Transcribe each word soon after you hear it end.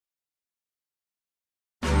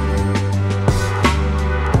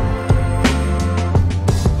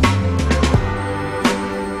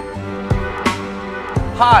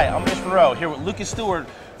Hi, I'm Mitch Monroe here with Lucas Stewart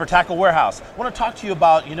for Tackle Warehouse. I want to talk to you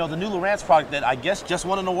about, the new Lowrance product that I guess just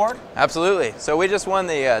won an award? Absolutely. So we just won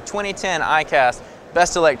the 2010 ICAST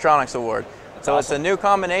Best Electronics Award. So It's a new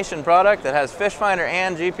combination product that has fish finder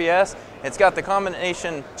and GPS. It's got the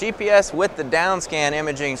combination GPS with the downscan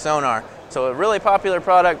imaging sonar. So a really popular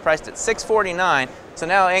product priced at $649. So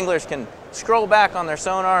now anglers can scroll back on their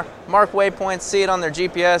sonar, mark waypoints, see it on their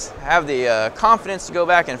GPS, have the confidence to go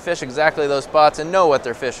back and fish exactly those spots and know what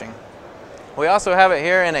they're fishing. We also have it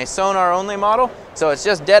here in a sonar only model, so it's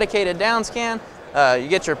just dedicated downscan. You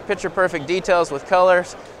get your picture perfect details with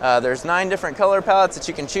colors. There's 9 different color palettes that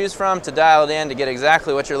you can choose from to dial it in to get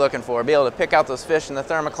exactly what you're looking for. Be able to pick out those fish in the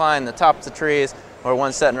thermocline, the tops of trees, or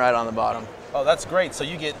one sitting right on the bottom. Oh, that's great. So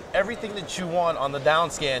you get everything that you want on the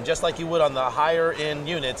downscan, just like you would on the higher end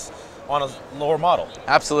units on a lower model.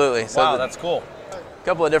 Absolutely. So wow, that's cool. A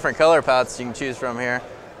couple of different color palettes you can choose from here.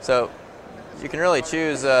 So you can really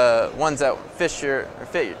choose ones that fit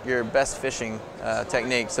your best fishing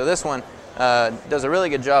technique. So this one does a really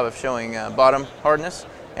good job of showing bottom hardness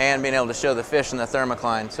and being able to show the fish in the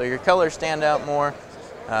thermocline. So your colors stand out more.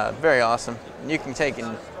 Very awesome. And you can take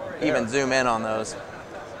and even zoom in on those.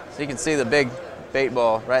 So you can see the big bait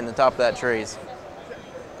ball right in the top of that trees.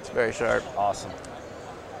 It's very sharp. Awesome.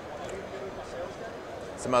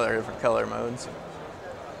 Some other different color modes.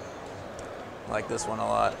 I like this one a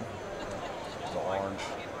lot. The orange.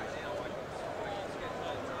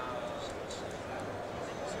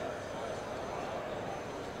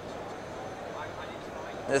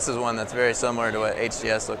 This is one that's very similar to what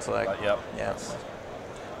HDS looks like. Yep. Yeah.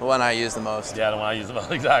 The one I use the most. Yeah, the one I use the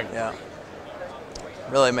most, exactly. Yeah.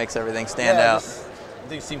 Really makes everything stand out.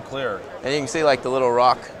 Things seem clearer. And you can see like the little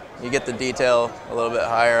rock. You get the detail a little bit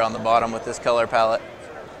higher on the bottom with this color palette.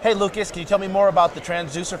 Hey Lucas, can you tell me more about the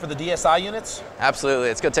transducer for the DSI units? Absolutely.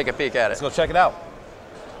 Let's go take a peek at it. Let's go check it out.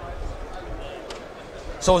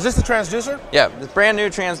 So is this the transducer? Yeah, this brand new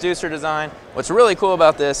transducer design. What's really cool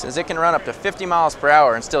about this is it can run up to 50 miles per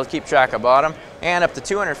hour and still keep track of bottom, and up to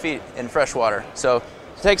 200 feet in fresh water. So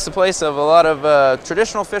it takes the place of a lot of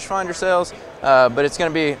traditional fish finder sails, but it's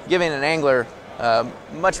going to be giving an angler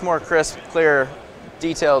much more crisp, clear,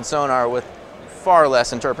 detailed sonar with far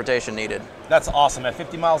less interpretation needed. That's awesome. At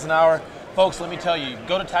 50 miles an hour, folks, let me tell you,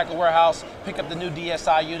 go to Tackle Warehouse, pick up the new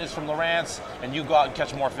DSI units from Lowrance, and you go out and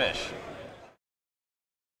catch more fish.